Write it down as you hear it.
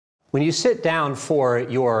When you sit down for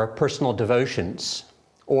your personal devotions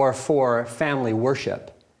or for family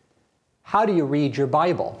worship, how do you read your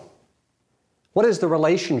Bible? What is the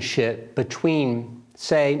relationship between,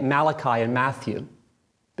 say, Malachi and Matthew,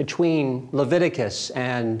 between Leviticus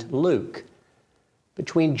and Luke,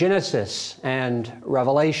 between Genesis and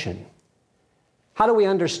Revelation? How do we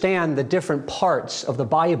understand the different parts of the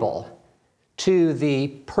Bible to the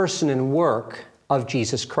person and work of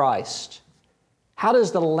Jesus Christ? How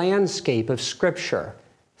does the landscape of Scripture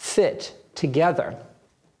fit together?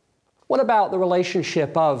 What about the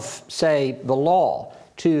relationship of, say, the law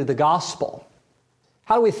to the gospel?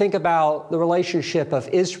 How do we think about the relationship of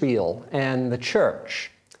Israel and the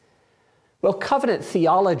church? Well, covenant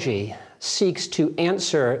theology seeks to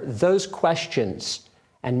answer those questions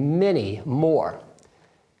and many more.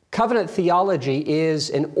 Covenant theology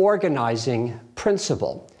is an organizing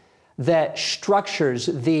principle that structures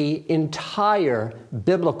the entire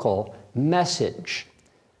biblical message.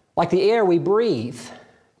 Like the air we breathe,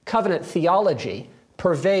 covenant theology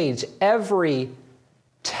pervades every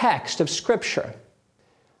text of Scripture.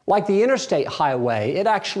 Like the interstate highway, it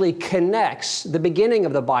actually connects the beginning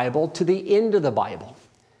of the Bible to the end of the Bible.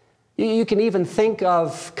 You can even think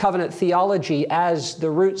of covenant theology as the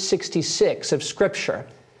Route 66 of Scripture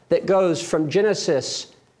that goes from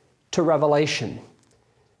Genesis to Revelation.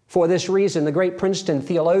 For this reason, the great Princeton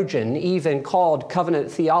theologian even called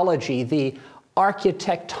covenant theology the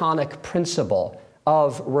architectonic principle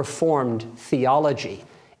of Reformed theology.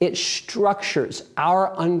 It structures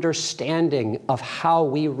our understanding of how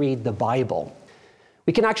we read the Bible.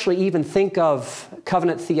 We can actually even think of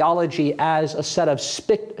covenant theology as a set of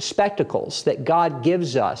spectacles that God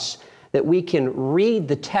gives us, that we can read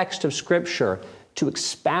the text of Scripture to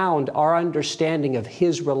expound our understanding of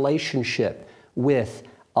His relationship with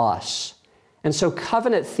us. And so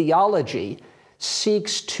covenant theology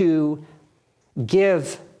seeks to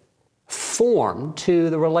give form to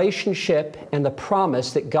the relationship and the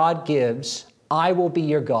promise that God gives, I will be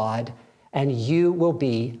your God and you will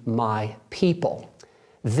be my people.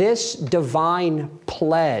 This divine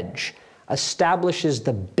pledge establishes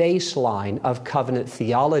the baseline of covenant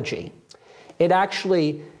theology. It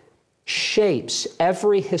actually shapes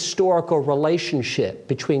every historical relationship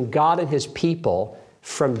between God and His people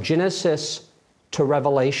from Genesis to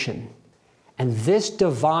Revelation. And this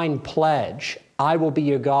divine pledge, I will be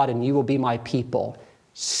your God and you will be my people,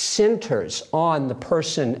 centers on the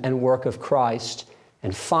person and work of Christ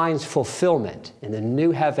and finds fulfillment in the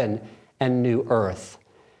new heaven and new earth.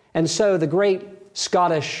 And so the great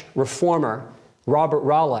Scottish reformer, Robert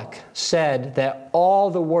Rollock, said that all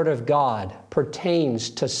the Word of God pertains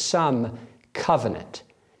to some covenant.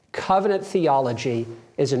 Covenant theology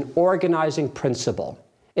is an organizing principle.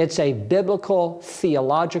 It's a biblical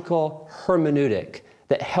theological hermeneutic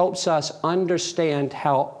that helps us understand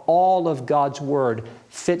how all of God's Word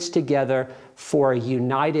fits together for a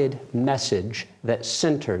united message that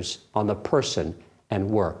centers on the person and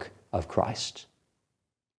work of Christ.